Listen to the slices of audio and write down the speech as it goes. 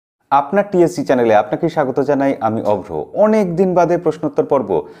আপনার টিএসসি চ্যানেলে আপনাকে স্বাগত জানাই। আমি অভ্র। অনেক দিন বাদে প্রশ্নোত্তর পর্ব,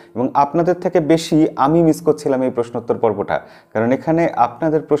 এবং আপনাদের থেকে বেশি আমি মিস করছিলাম এই প্রশ্নোত্তর পর্বটা, কারণ এখানে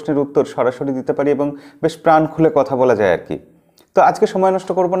আপনাদের প্রশ্নের উত্তর সরাসরি দিতে পারি এবং বেশ প্রাণ খুলে কথা বলা যায় আর কি। তো আজকে সময় নষ্ট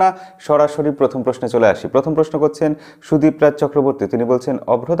করব না, সরাসরি প্রথম প্রশ্নে চলে আসি। প্রথম প্রশ্ন করছেন সুদীপ রাজ চক্রবর্তী। তিনি বলছেন,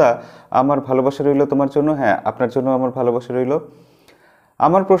 অভ্রদা, আমার ভালোবাসা রইল তোমার জন্য। হ্যাঁ, আপনার জন্য আমার ভালোবাসা রইল।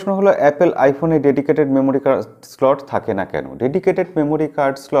 আমার প্রশ্ন হলো, অ্যাপেল আইফোনে ডেডিকেটেড মেমোরি কার্ড স্লট থাকে না কেন? ডেডিকেটেড মেমোরি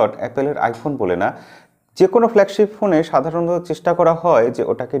কার্ড স্লট অ্যাপেলের আইফোন বলে না, যে কোনো ফ্ল্যাগশিপ ফোনে সাধারণত চেষ্টা করা হয় যে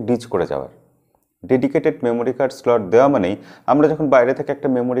ওটাকে ডিচ করে যাওয়ার। ডেডিকেটেড মেমোরি কার্ড স্লট দেওয়া মানেই আমরা যখন বাইরে থেকে একটা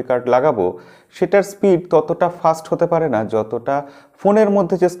মেমোরি কার্ড লাগাবো, সেটার স্পিড ততটা ফাস্ট হতে পারে না যতটা ফোনের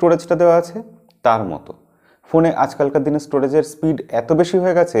মধ্যে যে স্টোরেজটা দেওয়া আছে তার মতো। ফোনে আজকালকার দিনে স্টোরেজের স্পিড এত বেশি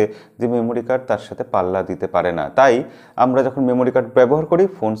হয়ে গেছে যে মেমোরি কার্ড তার সাথে পাল্লা দিতে পারে না। তাই আমরা যখন মেমোরি কার্ড ব্যবহার করি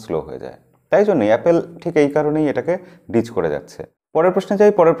ফোন স্লো হয়ে যায়। তাই জন্যই অ্যাপেল ঠিক এই কারণেই এটাকে ডিচ করে যাচ্ছে। পরের প্রশ্নে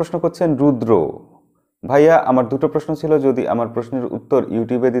যাই। পরের প্রশ্ন করছেন রুদ্র। ভাইয়া, আমার দুটো প্রশ্ন ছিল, যদি আমার প্রশ্নের উত্তর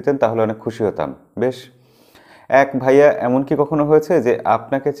ইউটিউবে দিতেন তাহলে অনেক খুশি হতাম। বেশ। এক, ভাইয়া, এমন কি কখনো হয়েছে যে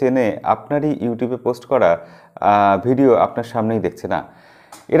আপনাকে চেনে আপনারই ইউটিউবে পোস্ট করা ভিডিও আপনার সামনেই দেখছে না?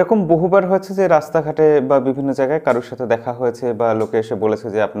 এরকম বহুবার হয়েছে যে রাস্তাঘাটে বা বিভিন্ন জায়গায় কারোর সাথে দেখা হয়েছে বা লোকে এসে বলেছে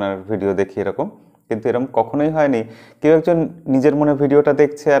যে আপনার ভিডিও দেখি এরকম, কিন্তু এরকম কখনোই হয়নি কেউ একজন নিজের মনে ভিডিওটা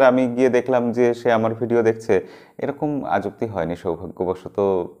দেখছে আর আমি গিয়ে দেখলাম যে সে আমার ভিডিও দেখছে। এরকম আজুক্তি হয়নি, সৌভাগ্যবশত।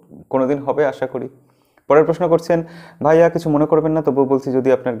 কোনোদিন হবে আশা করি। পরের প্রশ্ন করছেন, ভাইয়া কিছু মনে করবেন না, তবুও বলছি, যদি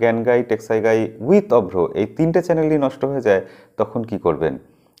আপনার জ্ঞান গাই, টেক্সাই গাই উইথ অভ্র এই তিনটে চ্যানেলই নষ্ট হয়ে যায় তখন কি করবেন?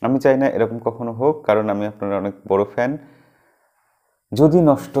 আমি চাই না এরকম কখনো হোক, কারণ আমি আপনার অনেক বড় ফ্যান। যদি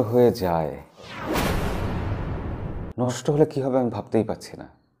নষ্ট হয়ে যায়, নষ্ট হলে কি হবে আমি ভাবতেই পাচ্ছি না।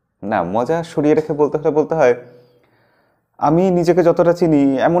 না, মজা সরিয়ে রেখে বলতে হয় আমি নিজেকে যতটা চিনি,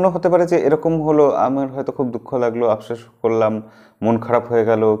 এমনও হতে পারে যে এরকম হলো, আমার হয়তো খুব দুঃখ লাগলো, আফসোস করলাম, মন খারাপ হয়ে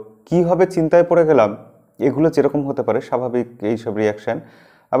গেল, কি হবে চিন্তায় পড়ে গেলাম। এগুলো যেরকম হতে পারে স্বাভাবিক এইসব রিয়াকশান।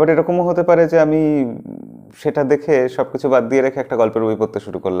 আবার এরকমও হতে পারে যে আমি সেটা দেখে সব কিছু বাদ দিয়ে রেখে একটা গল্পের বই পড়তে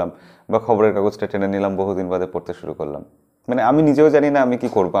শুরু করলাম, বা খবরের কাগজটা টেনে নিলাম, বহুদিন বাদে পড়তে শুরু করলাম। মানে আমি নিজেও জানি না আমি কি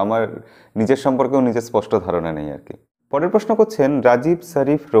করব, আমার নিজের সম্পর্কেও নিজের স্পষ্ট ধারণা নেই আর কি। পরের প্রশ্ন করছেন রাজীব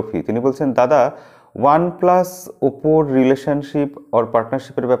শরীফ রফি। তিনি বলছেন, দাদা, ওয়ানপ্লাস ওপোর রিলেশনশিপ আর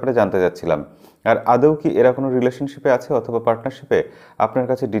পার্টনারশিপের ব্যাপারে জানতে চাচ্ছিলাম। আর আদৌ কি এরা কোনো রিলেশনশিপে আছে অথবা পার্টনারশিপে? আপনার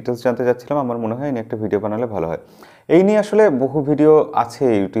কাছে ডিটেলস জানতে চাচ্ছিলাম। আমার মনে হয় একটা ভিডিও বানালে ভালো হয়। এই নিয়ে আসলে বহু ভিডিও আছে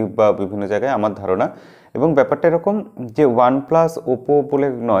ইউটিউব বা বিভিন্ন জায়গায়, আমার ধারণা। এবং ব্যাপারটা এরকম যে ওয়ানপ্লাস ওপো বলে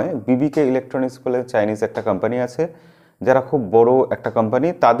নয়, বিবিকে ইলেকট্রনিক্স বলে চাইনিজ একটা কোম্পানি আছে, যারা খুব বড় একটা কোম্পানি।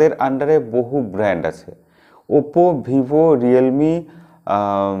 তাদের আন্ডারে বহু ব্র্যান্ড আছে। ওপো, ভিভো, রিয়েলমি,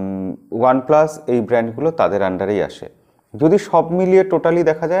 ওয়ানপ্লাস, এই ব্র্যান্ডগুলো তাদের আন্ডারেই আসে। যদি সব মিলিয়ে টোটালি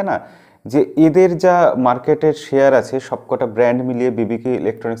দেখা যায় না, যে এদের যা মার্কেটের শেয়ার আছে সবকটা ব্র্যান্ড মিলিয়ে বিবিকে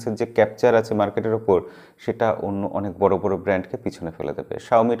ইলেকট্রনিক্সের যে ক্যাপচার আছে মার্কেটের ওপর, সেটা অন্য অনেক বড় বড় ব্র্যান্ডকে পিছনে ফেলে দেবে।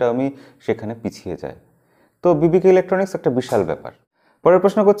 শাওমি সেখানে পিছিয়ে যায়। তো বিবিকে ইলেকট্রনিক্স একটা বিশাল ব্যাপার। পরের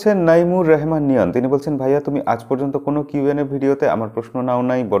প্রশ্ন করছেন নাইমুর রহমান নিয়ন। তিনি বলছেন, ভাইয়া, তুমি আজ পর্যন্ত কোনো কিউএনএ ভিডিওতে আমার প্রশ্ন নাও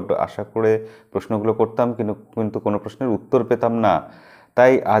নাই। বড্ড আশা করে প্রশ্নগুলো করতাম, কিন্তু কোনো প্রশ্নের উত্তর পেতাম না,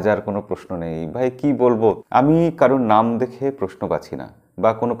 তাই আজ আর কোনো প্রশ্ন নেই। ভাই, কি বলবো, আমি কারোর নাম দেখে প্রশ্ন বাছি না, বা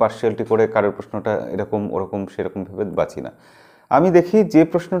কোনো পার্সিয়ালিটি করে কারোর প্রশ্নটা এরকম ওরকম সেরকম ভেবে বাছি না। আমি দেখি যে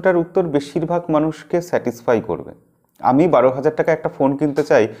প্রশ্নটার উত্তর বেশিরভাগ মানুষকে স্যাটিসফাই করবে। আমি 12,000 টাকা একটা ফোন কিনতে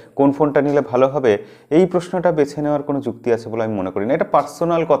চাই, কোন ফোনটা নিলে ভালো হবে, এই প্রশ্নটা বেছে নেওয়ার কোনো যুক্তি আছে বলে আমি মনে করি না। এটা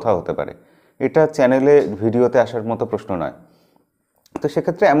পার্সোনাল কথা হতে পারে, এটা চ্যানেলে ভিডিওতে আসার মতো প্রশ্ন নয়। তো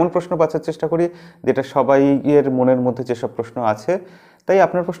সেক্ষেত্রে এমন প্রশ্ন বাছার চেষ্টা করি যেটা সবাইয়ের মনের মধ্যে যেসব প্রশ্ন আছে। তাই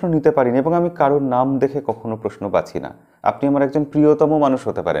আপনার প্রশ্ন নিতে পারিনি, এবং আমি কারোর নাম দেখে কখনো প্রশ্ন বাছি না। আপনি আমার একজন প্রিয়তম মানুষ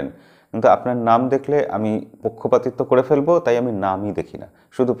হতে পারেন, কিন্তু আপনার নাম দেখলে আমি পক্ষপাতিত্ব করে ফেলবো, তাই আমি নামই দেখি না,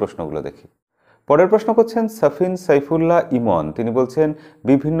 শুধু প্রশ্নগুলো দেখি। পরের প্রশ্ন করছেন সাফিন সাইফুল্লাহ ইমন। তিনি বলছেন,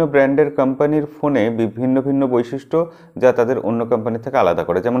 বিভিন্ন ব্র্যান্ডের কোম্পানির ফোনে বিভিন্ন ভিন্ন বৈশিষ্ট্য যা তাদের অন্য কোম্পানি থেকে আলাদা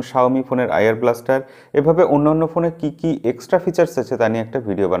করে, যেমন শাওমি ফোনের আয়ার ব্লাস্টার। এভাবে অন্যান্য ফোনে কি কি এক্সট্রা ফিচার্স আছে তা নিয়ে একটা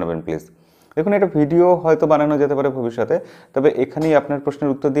ভিডিও বানাবেন প্লিজ। দেখুন, এটা ভিডিও হয়তো বানানো যেতে পারে ভবিষ্যতে, তবে এখানেই আপনার প্রশ্নের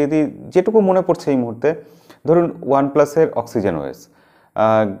উত্তর দিয়ে দিই যেটুকু মনে পড়ছে এই মুহূর্তে। ধরুন, ওয়ানপ্লাসের oxygen OS,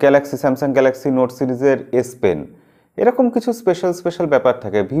 Samsung Galaxy note সিরিজের এস পেন, এরকম কিছু স্পেশাল ব্যাপার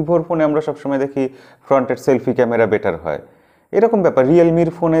থাকে। ভিভোর ফোনে আমরা সবসময় দেখি ফ্রন্টের সেলফি ক্যামেরা বেটার হয়, এরকম ব্যাপার।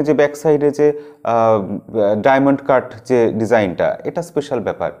 রিয়েলমির ফোনে যে ব্যাক সাইডে যে ডায়মন্ড কাট যে ডিজাইনটা, এটা স্পেশাল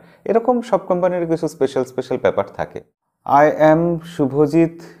ব্যাপার। এরকম সব কোম্পানির কিছু স্পেশাল ব্যাপার থাকে। I am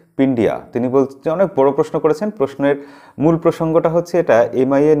Subhajit পিন্ডিয়া। তিনি বলছেন, অনেক বড় প্রশ্ন করেছেন। প্রশ্নের মূল প্রসঙ্গটা হচ্ছে এটা,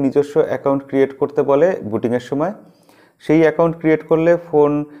 এমআই এর নিজস্ব অ্যাকাউন্ট ক্রিয়েট করতে বলে বুটিংয়ের সময়। সেই অ্যাকাউন্ট ক্রিয়েট করলে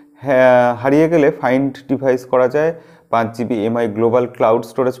ফোন হারিয়ে গেলে ফাইন্ড ডিভাইস করা যায়, 5 GB MI global cloud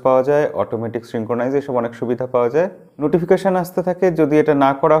storage পাওয়া যায়, অটোমেটিক সিঙ্ক্রোনাইজ, এসব অনেক সুবিধা পাওয়া যায়। নোটিফিকেশান আসতে থাকে, যদি এটা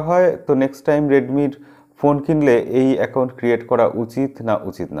না করা হয় তো নেক্সট টাইম রেডমির ফোন কিনলে এই অ্যাকাউন্ট ক্রিয়েট করা উচিত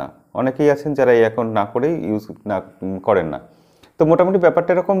না। অনেকেই আছেন যারা এই অ্যাকাউন্ট না করেই ইউজ না করেন না। তো মোটামুটি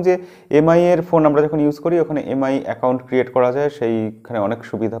ব্যাপারটা এরকম যে এমআই এর ফোন আমরা যখন ইউজ করি ওখানে এমআই অ্যাকাউন্ট ক্রিয়েট করা যায়, সেইখানে অনেক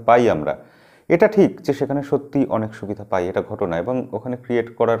সুবিধা পাই আমরা। এটা ঠিক যে সেখানে সত্যি অনেক সুবিধা পাই, এটা ঘটনা, এবং ওখানে ক্রিয়েট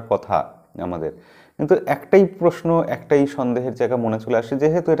করার কথা আমাদের। কিন্তু একটাই প্রশ্ন, একটাই সন্দেহের জায়গা মনে চলে আসে,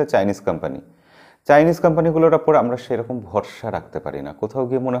 যেহেতু এটা চাইনিজ কোম্পানিগুলোর ওপর আমরা সেরকম ভরসা রাখতে পারি না। কোথাও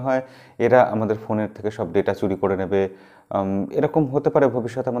গিয়ে মনে হয় এরা আমাদের ফোনের থেকে সব ডেটা চুরি করে নেবে, এরকম হতে পারে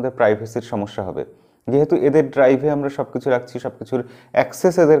ভবিষ্যতে আমাদের প্রাইভেসির সমস্যা হবে। যেহেতু এদের ড্রাইভে আমরা সব কিছু রাখছি, সব কিছুর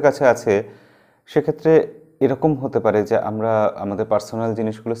অ্যাক্সেস এদের কাছে আছে, সেক্ষেত্রে এরকম হতে পারে যে আমরা আমাদের পার্সোনাল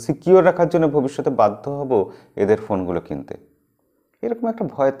জিনিসগুলো সিকিউর রাখার জন্য ভবিষ্যতে বাধ্য হব এদের ফোনগুলো কিনতে। এরকম একটা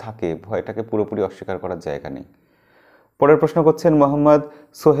ভয় থাকে, ভয়টাকে পুরোপুরি অস্বীকার করার জায়গা নেই। পরের প্রশ্ন করছেন মোহাম্মদ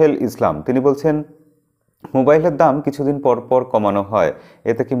সোহেল ইসলাম। তিনি বলছেন, মোবাইলের দাম কিছুদিন পর পর কমানো হয়,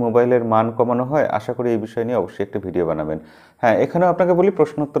 এতে কি মোবাইলের মান কমানো হয়? আশা করি এই বিষয় নিয়ে অবশ্যই একটা ভিডিও বানাবেন। হ্যাঁ, এখানেও আপনাকে বলি,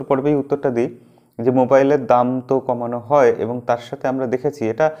 প্রশ্নোত্তর পর্বেই উত্তরটা দিই, যে মোবাইলের দাম তো কমানো হয় এবং তার সাথে আমরা দেখেছি,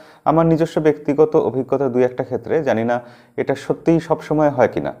 এটা আমার নিজস্ব ব্যক্তিগত অভিজ্ঞতা দুই একটা ক্ষেত্রে, জানি না এটা সত্যিই সবসময়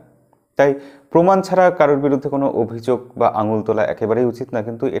হয় কিনা, তাই প্রমাণ ছাড়া কারোর বিরুদ্ধে কোনো অভিযোগ বা আঙুল তোলা একেবারেই উচিত না।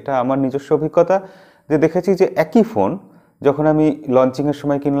 কিন্তু এটা আমার নিজস্ব অভিজ্ঞতা, যে দেখেছি যে একই ফোন যখন আমি লঞ্চিংয়ের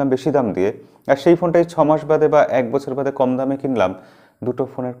সময় কিনলাম বেশি দাম দিয়ে, আর সেই ফোনটাই 6 মাস বাদে বা 1 বছর বাদে কম দামে কিনলাম, দুটো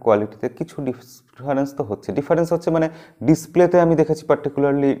ফোনের কোয়ালিটিতে কিছু ডিফারেন্স তো হচ্ছে। ডিফারেন্স হচ্ছে মানে ডিসপ্লেতে আমি দেখেছি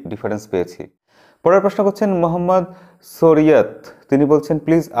পার্টিকুলারলি ডিফারেন্স পেয়েছি। পরের প্রশ্ন করছেন মোহাম্মদ শরিয়ত। তিনি বলছেন,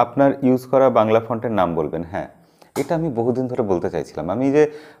 প্লিজ আপনার ইউজ করা বাংলা ফন্টের নাম বলবেন। হ্যাঁ, এটা আমি বহুদিন ধরে বলতে চাইছিলাম। আমি যে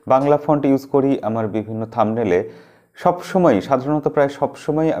বাংলা ফন্ট ইউজ করি আমার বিভিন্ন থাম্বনেলে, সবসময়, সাধারণত প্রায়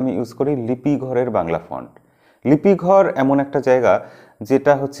সবসময় আমি ইউজ করি লিপি ঘরের বাংলা ফন্ট। লিপি ঘর এমন একটা জায়গা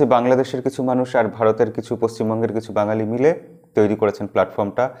যেটা হচ্ছে বাংলাদেশের কিছু মানুষ আর ভারতের কিছু, পশ্চিমবঙ্গের কিছু বাঙালি মিলে তৈরি করেছেন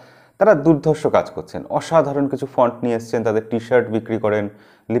প্ল্যাটফর্মটা। তারা দুর্ধর্ষ কাজ করছেন, অসাধারণ কিছু ফন্ট নিয়ে এসছেন, তাদের টি শার্ট বিক্রি করেন।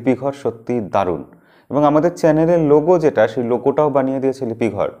 লিপিঘর সত্যি দারুণ, এবং আমাদের চ্যানেলের লোগো যেটা, সেই লোগোটাও বানিয়ে দিয়েছে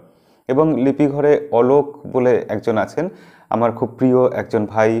লিপিঘর। এবং লিপিঘরে অলোক বলে একজন আছেন, আমার খুব প্রিয় একজন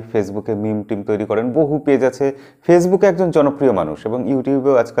ভাই, ফেসবুকে মিম টিম তৈরি করেন, বহু পেজ আছে। ফেসবুকে একজন জনপ্রিয় মানুষ, এবং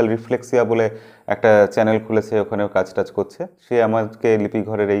ইউটিউবেও আজকাল রিফ্লেক্সিয়া বলে একটা চ্যানেল খুলেছে, ওখানেও কাজ টাজ করছে। সে আমাকে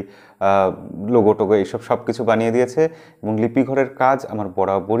লিপিঘরের এই লোগো টোগো এইসব সব কিছু বানিয়ে দিয়েছে, এবং লিপিঘরের কাজ আমার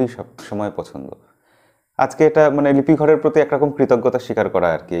বরাবরই সব সময় পছন্দ। আজকে এটা মানে লিপিঘরের প্রতি একরকম কৃতজ্ঞতা স্বীকার করা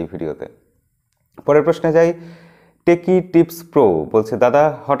আর কি এই ভিডিওতে। পরের প্রশ্নে যাই। টেকি টিপস প্রো বলছে, দাদা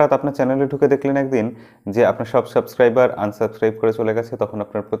হঠাৎ আপনার চ্যানেলে ঢুকে দেখলেন একদিন যে আপনার সব সাবস্ক্রাইবার আনসাবস্ক্রাইব করে চলে গেছে, তখন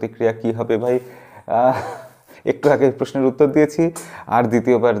আপনার প্রতিক্রিয়া কি হবে ভাই? একটু আগে প্রশ্নের উত্তর দিয়েছি, আর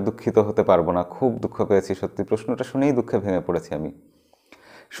দ্বিতীয়বার দুঃখিত হতে পারবো না। খুব দুঃখ পেয়েছি সত্যি, প্রশ্নটা শুনেই দুঃখে ভেঙে পড়েছি আমি।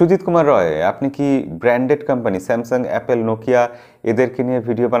 সুজিত কুমার রয়, আপনি কি branded company Samsung, Apple, Nokia এদেরকে নিয়ে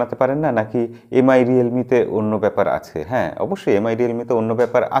ভিডিও বানাতে পারেন না, নাকি এমআই রিয়েলমিতে অন্য ব্যাপার আছে? হ্যাঁ, অবশ্যই এমআই রিয়েলমিতে অন্য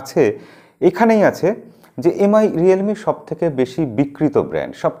ব্যাপার আছে। এখানেই আছে যে এমআই রিয়েলমি সব থেকে বেশি বিক্রিত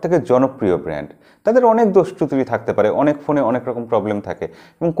ব্র্যান্ড, সব থেকে জনপ্রিয় ব্র্যান্ড। তাদের অনেক দোষ ত্রুটি থাকতে পারে, অনেক ফোনে অনেক রকম প্রবলেম থাকে,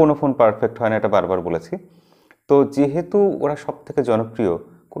 এবং কোনো ফোন পারফেক্ট হয় না, এটা বারবার বলেছি। তো যেহেতু ওরা সব থেকে জনপ্রিয়,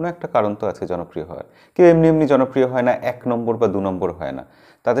 কোনো একটা কারণ তো আছে জনপ্রিয় হওয়ার। কেউ এমনি এমনি জনপ্রিয় হয় না, 1 নম্বর বা 2 নম্বর হয় না,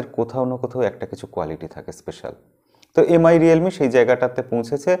 তাদের কোথাও না কোথাও একটা কিছু কোয়ালিটি থাকে স্পেশাল। তো এমআই রিয়েলমি সেই জায়গাটাতে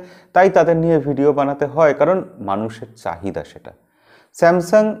পৌঁছেছে, তাই তাদের নিয়ে ভিডিও বানাতে হয়, কারণ মানুষের চাহিদা সেটা।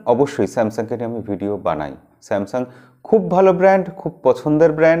 স্যামসাং, অবশ্যই স্যামসাংকে নিয়ে আমি ভিডিও বানাই। স্যামসাং খুব ভালো ব্র্যান্ড, খুব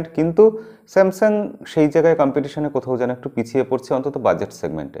পছন্দের ব্র্যান্ড, কিন্তু স্যামসাং সেই জায়গায় কম্পিটিশনে কোথাও যেন একটু পিছিয়ে পড়ছে, অন্তত বাজেট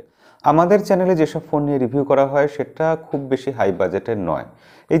সেগমেন্টে। আমাদের চ্যানেলে যেসব ফোন নিয়ে রিভিউ করা হয় সেটা খুব বেশি হাই বাজেটের নয়।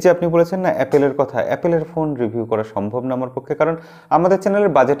 এই যে আপনি বলেছেন না অ্যাপেলের কথা, অ্যাপেলের ফোন রিভিউ করা সম্ভব না আমার পক্ষে, কারণ আমাদের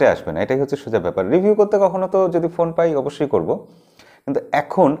চ্যানেলের বাজেটে আসবে না, এটাই হচ্ছে সোজা ব্যাপার। রিভিউ করতে কখনো তো যদি ফোন পাই অবশ্যই করব, কিন্তু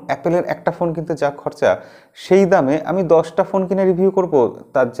এখন অ্যাপেলের একটা ফোন কিনতে যা খরচা, সেই দামে আমি 10টা ফোন কিনে রিভিউ করব,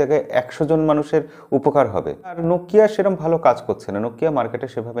 তার জায়গায় 100 জন মানুষের উপকার হবে। আর নোকিয়া সেরকম ভালো কাজ করছে না, নোকিয়া মার্কেটে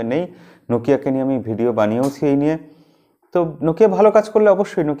সেভাবে নেই। নোকিয়াকে নিয়ে আমি ভিডিও বানিয়েওছি এই নিয়ে। তো নোকিয়া ভালো কাজ করলে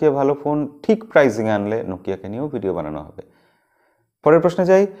অবশ্যই, নোকিয়া ভালো ফোন ঠিক প্রাইসিংয়ে আনলে নোকিয়াকে নিয়েও ভিডিও বানানো হবে। পরের প্রশ্নে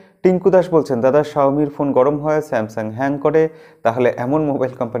যাই। টিঙ্কু দাস বলছেন, দাদা শাওমির ফোন গরম হয়, স্যামসাং হ্যাং করে, তাহলে এমন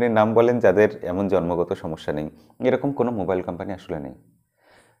মোবাইল কোম্পানির নাম বলেন যাদের এমন জন্মগত সমস্যা নেই। এরকম কোনো মোবাইল কোম্পানি আসলে নেই,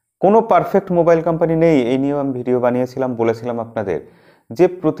 কোনো পারফেক্ট মোবাইল কোম্পানি নেই। এই নিয়েও আমি ভিডিও বানিয়েছিলাম, বলেছিলাম আপনাদের যে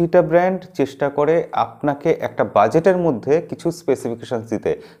প্রতিটা ব্র্যান্ড চেষ্টা করে আপনাকে একটা বাজেটের মধ্যে কিছু স্পেসিফিকেশানস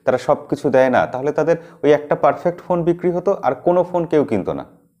দিতে। তারা সব কিছু দেয় না, তাহলে তাদের ওই একটা পারফেক্ট ফোন বিক্রি হতো আর কোনো ফোন কেউ কিনতো না।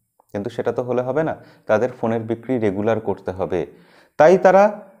 কিন্তু সেটা তো হলে হবে না, তাদের ফোনের বিক্রি রেগুলার করতে হবে। তাই তারা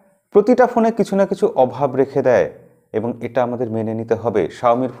প্রতিটা ফোনে কিছু না কিছু অভাব রেখে দেয়, এবং এটা আমাদের মেনে নিতে হবে।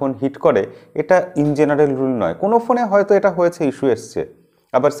 শাওমির ফোন হিট করে, এটা ইন জেনারেল রুল নয়। কোনো ফোনে হয়তো এটা হয়েছে, ইস্যু এসছে।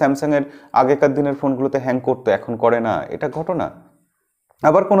 আবার স্যামসাংয়ের আগেকার দিনের ফোনগুলোতে হ্যাং করতো, এখন করে না, এটা ঘটনা।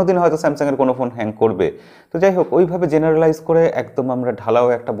 আবার কোনো দিন হয়তো স্যামসাংয়ের কোনো ফোন হ্যাং করবে। তো যাই হোক, ওইভাবে জেনারেলাইজ করে একদম আমরা ঢালাও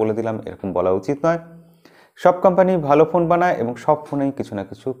একটা বলে দিলাম, এরকম বলা উচিত নয়। সব কোম্পানি ভালো ফোন বানায় এবং সব ফোনেই কিছু না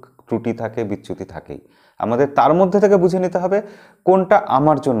কিছু ত্রুটি থাকে, বিচ্যুতি থাকেই। আমাদের তার মধ্যে থেকে বুঝে নিতে হবে কোনটা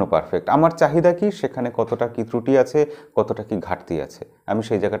আমার জন্য পারফেক্ট, আমার চাহিদা কি, সেখানে কতটা কি ত্রুটি আছে, কতটা কি ঘাটতি আছে, আমি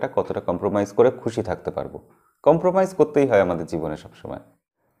সেই জায়গাটা কতটা কম্প্রোমাইজ করে খুশি থাকতে পারবো। কম্প্রোমাইজ করতেই হয় আমাদের জীবনে সবসময়।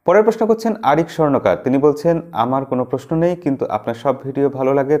 পরের প্রশ্ন করছেন আরিক স্বর্ণকার। তিনি বলছেন, আমার কোনো প্রশ্ন নেই, কিন্তু আপনার সব ভিডিও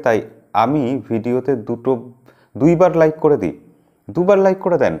ভালো লাগে, তাই আমি ভিডিওতে দুইবার লাইক করে দিই। দুবার লাইক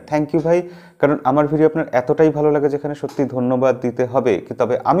করে দেন, থ্যাংক ইউ ভাই। কারণ আমার ভিডিও আপনার এতটাই ভালো লাগে যেখানে সত্যি ধন্যবাদ দিতে হবে।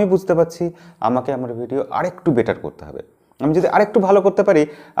 তবে আমি বুঝতে পারছি আমাকে আমার ভিডিও আরেকটু বেটার করতে হবে। আমি যদি আরেকটু ভালো করতে পারি,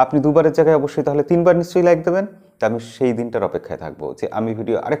 আপনি দুবারের জায়গায় অবশ্যই তাহলে তিনবার নিশ্চয়ই লাইক দেবেন। তা আমি সেই দিনটার অপেক্ষায় থাকবো যে আমি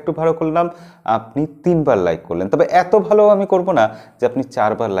ভিডিও আরেকটু ভালো করলাম, আপনি 3বার লাইক করলেন। তবে এত ভালো আমি করব না যে আপনি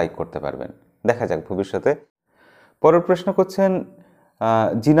 4বার লাইক করতে পারবেন। দেখা যাক ভবিষ্যতে। পরের প্রশ্ন করছেন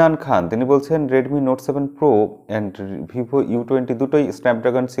জিনান খান। তিনি বলছেন, Redmi note 7 pro and Vivo U20 দুটোই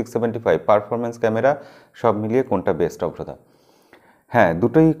স্ন্যাপড্রাগন 675 পারফরমেন্স, ক্যামেরা সব মিলিয়ে কোনটা বেস্ট অভ্রতা? হ্যাঁ,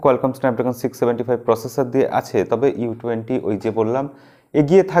 দুটোই কোয়ালকম স্ন্যাপড্রাগন 675 প্রসেসর দিয়ে আছে। তবে U20 ওই যে বললাম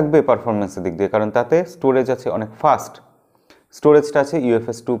এগিয়ে থাকবে পারফরমেন্সের দিক দিয়ে, কারণ তাতে স্টোরেজ আছে অনেক ফাস্ট। স্টোরেজটা আছে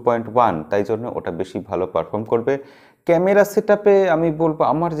UFS 2.1, তাই জন্য ওটা বেশি ভালো পারফর্ম করবে। ক্যামেরা সেটআপে আমি বলবো,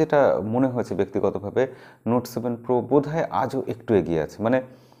 আমার যেটা মনে হয়েছে ব্যক্তিগতভাবে, নোট 7 প্রো বোধহয় আজও একটু এগিয়ে আছে। মানে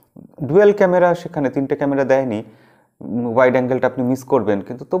ডুয়েল ক্যামেরা, সেখানে 3টে ক্যামেরা দেয়নি, ওয়াইড অ্যাঙ্গেলটা আপনি মিস করবেন,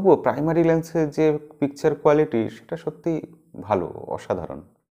 কিন্তু তবুও প্রাইমারি লেন্সের যে পিকচার কোয়ালিটি সেটা সত্যি ভালো, অসাধারণ।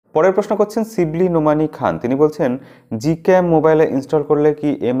 পরের প্রশ্ন করছেন শিবলি নোমানি খান। তিনি বলছেন, জিক্যাম মোবাইলে ইনস্টল করলে কি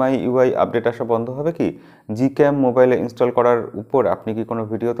MIUI আপডেট আসা বন্ধ হবে কি? জিক্যাম মোবাইলে ইনস্টল করার উপর আপনি কি কোনো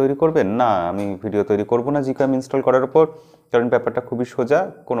ভিডিও তৈরি করবেন? না, আমি ভিডিও তৈরি করব না জিক্যাম ইনস্টল করার উপর, কারণ ব্যাপারটা খুবই সোজা,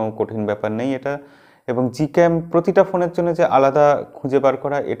 কোনো কঠিন ব্যাপার নেই এটা। এবং জিক্যাম প্রতিটা ফোনের জন্য যে আলাদা খুঁজে বার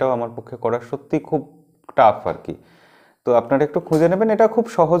করা, এটাও আমার পক্ষে করা সত্যি খুব টাফ আর কি। তো আপনারা একটু খুঁজে নেবেন, এটা খুব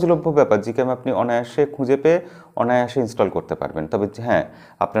সহজলভ্য ব্যাপার। জিক্যাম আপনি অনায়াসে খুঁজে পেয়ে অনায়াসে ইনস্টল করতে পারবেন। তবে হ্যাঁ,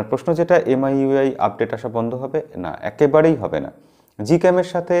 আপনার প্রশ্ন যেটা MIUI আপডেট আসা বন্ধ হবে, না, একেবারেই হবে না। জিক্যামের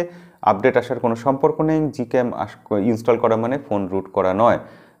সাথে আপডেট আসার কোনো সম্পর্ক নেই। জিক্যাম ইনস্টল করা মানে ফোন রুট করা নয়।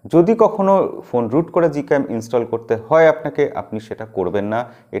 যদি কখনো ফোন রুট করে জিক্যাম ইনস্টল করতে হয় আপনাকে, আপনি সেটা করবেন না।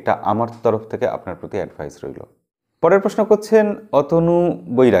 এটা আমার তরফ থেকে আপনার প্রতি অ্যাডভাইস রইল। পরের প্রশ্ন করছেন অতনু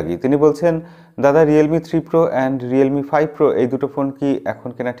বৈরাগী। তিনি বলছেন, দাদা Realme 3 Pro and Realme 5 Pro এই দুটো ফোন কি এখন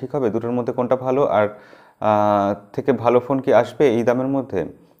কেনা ঠিক হবে? দুটোর মধ্যে কোনটা ভালো? আর থেকে ভালো ফোন কি আসবে এই দামের মধ্যে?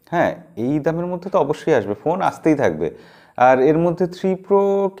 হ্যাঁ, এই দামের মধ্যে তো অবশ্যই আসবে, ফোন আসতেই থাকবে। আর এর মধ্যে 3 Pro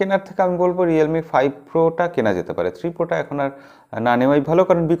কেনার থেকে আমি বলবো Realme 5 Proটা কেনা যেতে পারে। 3 Proটা এখন আর না নেওয়াই ভালো,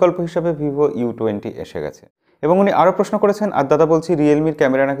 কারণ বিকল্প হিসাবে Vivo U20 এসে গেছে। এবং উনি আরও প্রশ্ন করেছেন, আর দাদা বলছি রিয়েলমির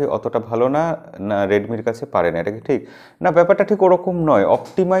ক্যামেরা নাকি অতটা ভালো না, না রেডমির কাছে পারে না, এটা কি ঠিক? না, ব্যাপারটা ঠিক ওরকম নয়।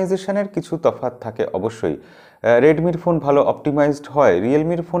 অপটিমাইজেশনের কিছু তফাৎ থাকে অবশ্যই। রেডমির ফোন ভালো অপটিমাইজড হয়,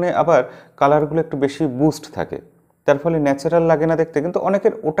 রিয়েলমির ফোনে আবার কালারগুলো একটু বেশি বুস্ট থাকে, তার ফলে ন্যাচারাল লাগে না দেখতে, কিন্তু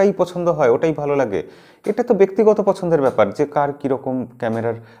অনেকের ওটাই পছন্দ হয়, ওটাই ভালো লাগে। এটা তো ব্যক্তিগত পছন্দের ব্যাপার যে কার কীরকম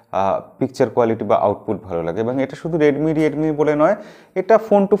ক্যামেরার পিকচার কোয়ালিটি বা আউটপুট ভালো লাগে। এবং এটা শুধু রেডমি বলে নয়, এটা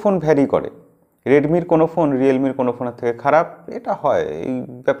ফোন টু ফোন ভ্যারি করে। রেডমির কোনো ফোন রিয়েলমির কোনো ফোনের থেকে খারাপ, এটা হয়। এই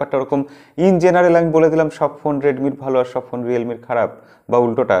ব্যাপারটা ওরকম ইন জেনারেল আমি বলে দিলাম সব ফোন রেডমির ভালো আর সব ফোন রিয়েলমির খারাপ, বা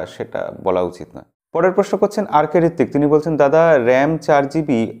উল্টোটা, সেটা বলা উচিত নয়। পরের প্রশ্ন করছেন RK ঋত্বিক। তিনি বলছেন, দাদা RAM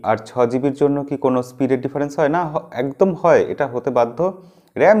 4GB আর 6GBর জন্য কি কোনো স্পিডের ডিফারেন্স হয়? না, একদম হয়, এটা হতে বাধ্য।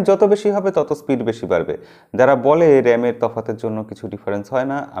 র্যাম যত বেশি হবে তত স্পিড বেশি বাড়বে। যারা বলে র্যামের তফাতের জন্য কিছু ডিফারেন্স হয়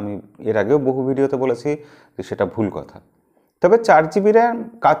না, আমি এর আগেও বহু ভিডিওতে বলেছি যে সেটা ভুল কথা। তবে 4GB র্যাম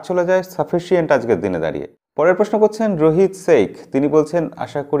কাজ চলে যায় সাফিসিয়েন্ট আজকের দিনে দাঁড়িয়ে। পরের প্রশ্ন করছেন রোহিত শেখ। তিনি বলছেন,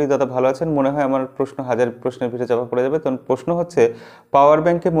 আশা করি দাদা ভালো আছেন। মনে হয় আমার প্রশ্ন হাজার প্রশ্নের ভিতরে চাপা পড়ে যাবে। তখন প্রশ্ন হচ্ছে, পাওয়ার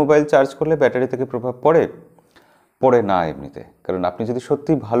ব্যাংকে মোবাইল চার্জ করলে ব্যাটারি থেকে প্রভাব পড়ে? পড়ে না এমনিতে, কারণ আপনি যদি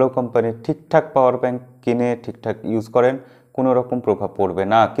সত্যি ভালো কোম্পানির ঠিকঠাক পাওয়ার ব্যাংক কিনে ঠিকঠাক ইউজ করেন, কোনো রকম প্রভাব পড়বে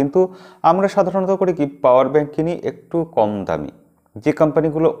না। কিন্তু আমরা সাধারণত করি কি, পাওয়ার ব্যাংক কিনি একটু কম দামি, যে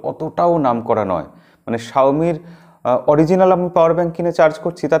কোম্পানিগুলো অতটাও নাম করা নয়। মানে শাওমির অরিজিনাল আমি পাওয়ার ব্যাংক কিনে চার্জ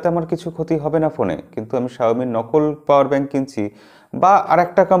করছি, তাতে আমার কিছু ক্ষতি হবে না ফোনে, কিন্তু আমি শাওমির নকল পাওয়ার ব্যাংক কিনছি, বা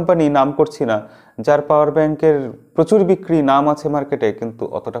আরেকটা কোম্পানি নাম করছি না, যার পাওয়ার ব্যাংকের প্রচুর বিক্রি, নাম আছে মার্কেটে, কিন্তু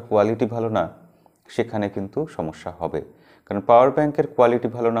অতটা কোয়ালিটি ভালো না, সেখানে কিন্তু সমস্যা হবে। কারণ পাওয়ার ব্যাংকের কোয়ালিটি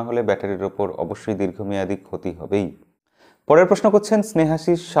ভালো না হলে ব্যাটারির ওপর অবশ্যই দীর্ঘমেয়াদী ক্ষতি হবেই। পরের প্রশ্ন করছেন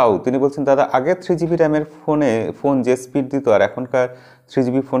স্নেহাশিস সাউ। তিনি বলছেন, দাদা আগে 3GB র্যামের ফোন যে স্পিড দিত আর এখনকার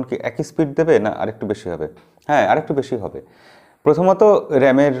 3GB ফোন কি একই স্পিড দেবে না আরেকটু বেশি হবে? হ্যাঁ, আরেকটু বেশি হবে। প্রথমত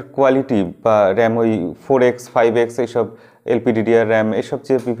র্যামের কোয়ালিটি বা র্যাম ওই 4x 5x এইসব এলপিডিডিআর র্যাম এসব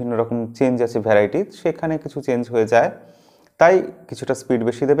যে বিভিন্ন রকম চেঞ্জ আছে ভ্যারাইটি, সেখানে কিছু চেঞ্জ হয়ে যায়, তাই কিছুটা স্পিড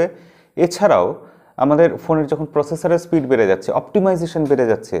বেশি দেবে। এছাড়াও আমাদের ফোনের যখন প্রসেসরের স্পিড বেড়ে যাচ্ছে, অপটিমাইজেশন বেড়ে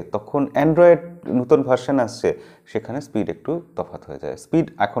যাচ্ছে, তখন অ্যান্ড্রয়েড নতুন ভার্সন আসছে, সেখানে স্পিড একটু তফাৎ হয়ে যায়। স্পিড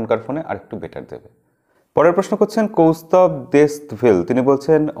এখনকার ফোনে আরেকটু বেটার দেবে। পরের প্রশ্ন করছেন কৌস্তব দেশভেল, তিনি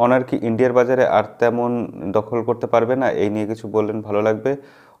বলছেন অনার কি ইন্ডিয়ার বাজারে আর তেমন দখল করতে পারবে না? এই নিয়ে কিছু বললেন, ভালো লাগবে।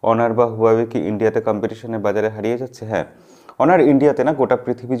 অনার বা হুয়াওয়ে কি ইন্ডিয়াতে কম্পিটিশনের বাজারে হারিয়ে যাচ্ছে? হ্যাঁ, অনার ইন্ডিয়াতে না, গোটা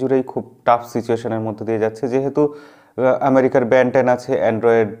পৃথিবী জুড়েই খুব টাফ সিচুয়েশনের মধ্যে দিয়ে যাচ্ছে, যেহেতু আমেরিকার ব্যান্ড টেন আছে,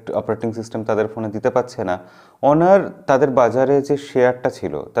 অ্যান্ড্রয়েড অপারেটিং সিস্টেম তাদের ফোনে দিতে পারছে না। অনার তাদের বাজারে যে শেয়ারটা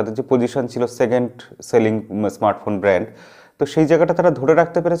ছিল, তাদের যে পজিশন ছিল সেকেন্ড সেলিং স্মার্টফোন ব্র্যান্ড, তো সেই জায়গাটা তারা ধরে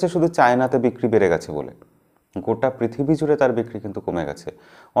রাখতে পেরেছে শুধু চায়নাতে বিক্রি বেড়ে গেছে বলে। গোটা পৃথিবী জুড়ে তার বিক্রি কিন্তু কমে গেছে।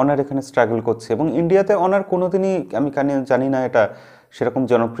 অনার এখানে স্ট্রাগল করছে, এবং ইন্ডিয়াতে অনার কোনোদিনই আমি জানি না এটা সেরকম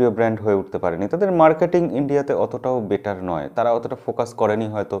জনপ্রিয় ব্র্যান্ড হয়ে উঠতে পারেনি। তাদের মার্কেটিং ইন্ডিয়াতে অতটাও বেটার নয়, তারা অতটা ফোকাস করেনি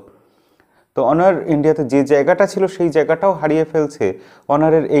হয়তো। তো অনার ইন্ডিয়াতে যে জায়গাটা ছিল সেই জায়গাটাও হারিয়ে ফেলছে।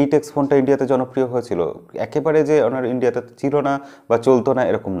 অনারের 8X ফোনটা ইন্ডিয়াতে জনপ্রিয় হয়েছিল, একেবারে যে অনার ইন্ডিয়াতে ছিল না বা চলতো না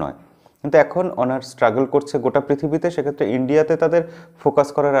এরকম নয়। কিন্তু এখন অনার স্ট্রাগল করছে গোটা পৃথিবীতে, সেক্ষেত্রে ইন্ডিয়াতে তাদের ফোকাস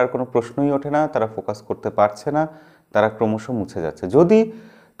করার আর কোনো প্রশ্নই ওঠে না, তারা ফোকাস করতে পারছে না, তারা ক্রমশ মুছে যাচ্ছে। যদি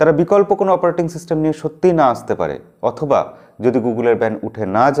তারা বিকল্প কোনো অপারেটিং সিস্টেম নিয়ে সত্যিই না আসতে পারে, অথবা যদি গুগলের ব্যান উঠে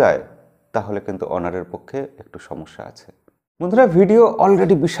না যায়, তাহলে কিন্তু অনারের পক্ষে একটু সমস্যা আছে। বন্ধুরা, ভিডিও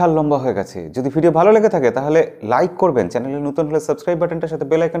অলরেডি বিশাল লম্বা হয়ে গেছে। যদি ভিডিও ভালো লেগে থাকে তাহলে লাইক করবেন, চ্যানেলে নতুন হলে সাবস্ক্রাইব বাটনটার সাথে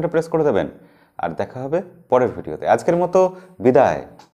বেল আইকনটা প্রেস করে দেবেন। আর দেখা হবে পরের ভিডিওতে। আজকের মতো বিদায়।